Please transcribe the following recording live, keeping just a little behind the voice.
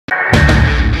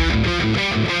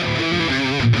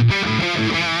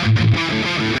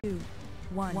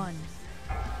1.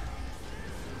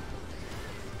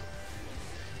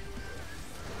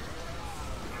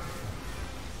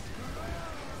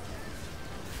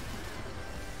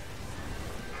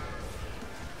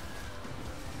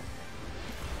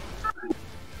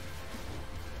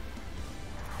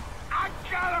 I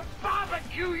gotta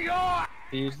barbecue your.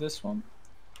 Use this one.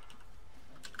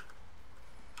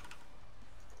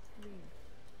 3,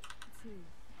 2,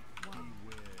 1.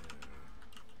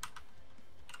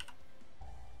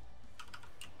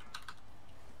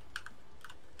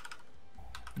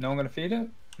 No one gonna feed it?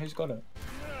 Who's got it?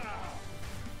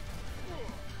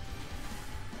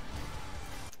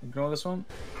 Ignore this one.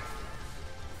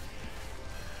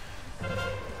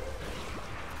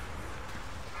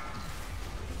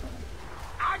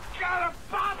 I gotta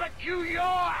barbecue your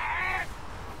head.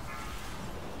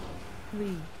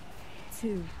 3,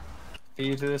 2.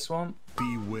 Feed to this one.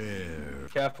 Beware.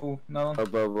 Careful, no one.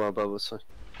 Above, sorry.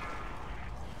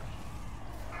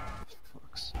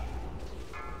 Fucks.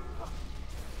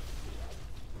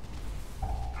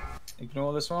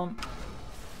 Ignore this one.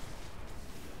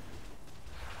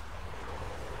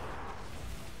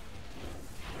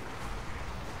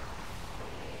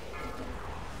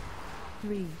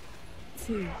 Three,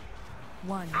 2,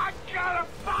 1. I gotta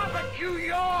barbecue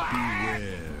your head.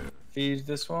 Beware. Feed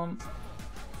this one.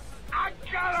 I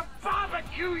gotta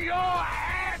barbecue your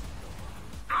head.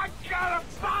 I gotta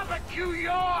barbecue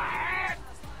your head.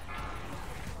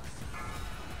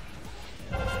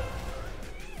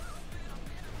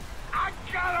 I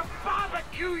gotta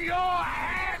barbecue your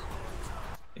head.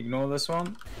 Ignore this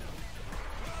one.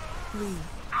 3,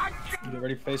 I gotta Get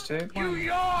ready for phase 2. barbecue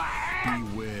your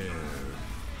head. Beware.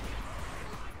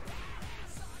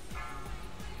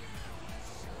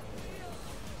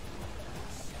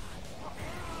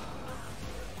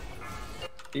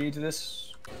 Feed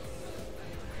this.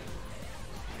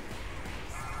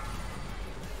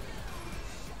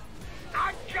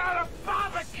 I gotta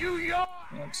barbecue your.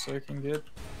 Yep, soaking good.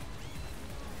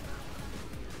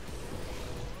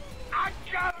 I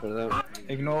gotta For them.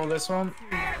 Ignore this one.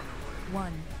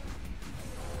 1.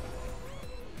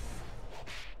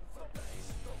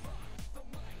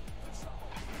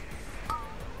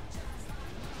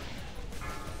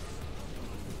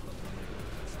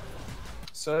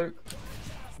 Soak.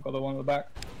 Got the one at the back.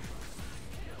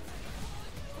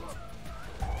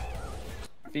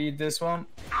 Feed this one.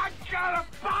 I gotta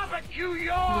barbecue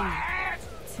your head.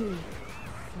 2,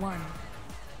 1.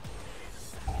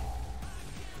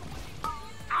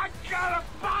 I gotta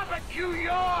barbecue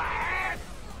your head.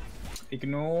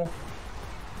 Ignore.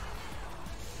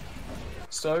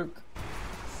 Soak.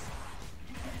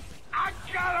 I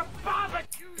gotta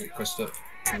barbecue your Quest up.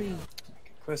 3,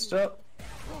 Quest up.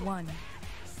 1.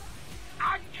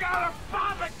 I gotta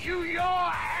barbecue your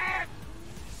head.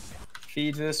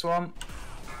 Feed this one.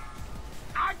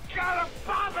 I gotta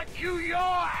barbecue your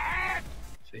head.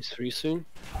 Phase 3 soon.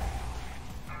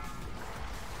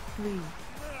 3,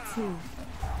 2,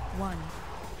 1.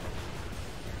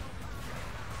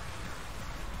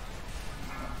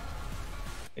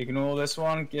 Ignore this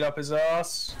one. Get up his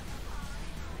ass.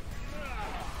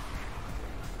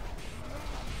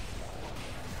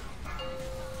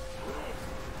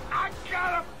 I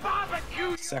gotta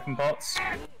barbecue. Second pots.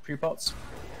 Pre-pots.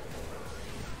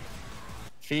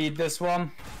 Feed this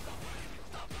one.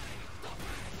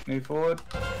 Move forward.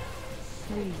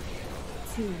 3,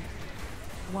 2,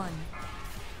 1.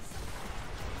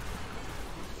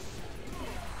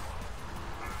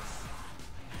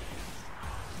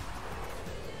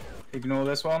 Ignore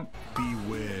this one.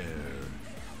 Beware.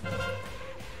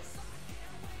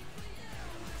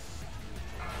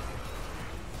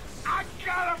 I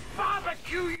gotta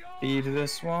barbecue your. Feed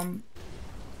this one.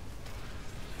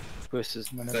 Versus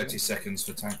 30 seconds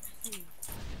for tank.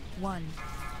 1.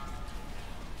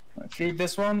 Feed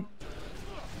this one.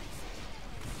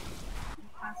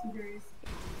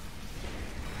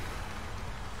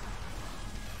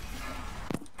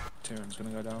 Tyrion's gonna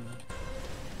go down.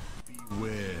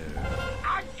 Beware.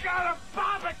 I gotta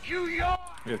barbecue your.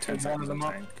 We have 10 One of seconds them on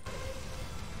up. tank.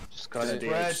 just got it.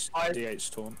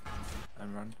 DH taunt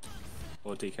and run.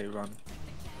 Or DK run.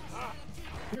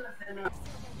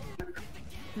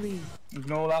 3,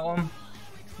 Ignore that one.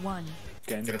 1.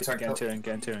 Get Get a tank up. Tyrion,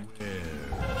 get Tyrion. Beware.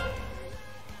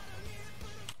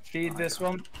 Feed this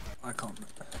one. I can't.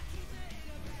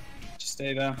 Just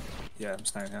stay there. Yeah, I'm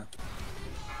staying here.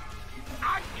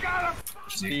 I gotta.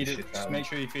 Just feed it. Just make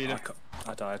sure you feed it.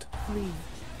 I died. 3,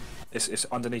 It's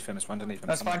underneath him, it's underneath him.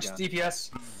 That's Someone fine. Just get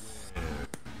DPS.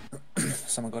 it.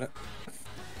 Someone got it.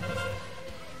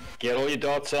 Get all your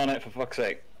dots on it for fuck's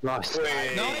sake. Nice.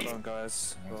 Well done,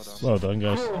 guys. Well done. Well done,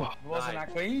 guys. It wasn't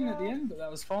that clean at the end, but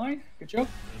that was fine. Good job.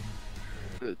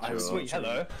 Good I was job. Sweet,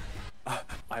 hello.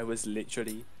 I was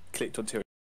literally clicked onto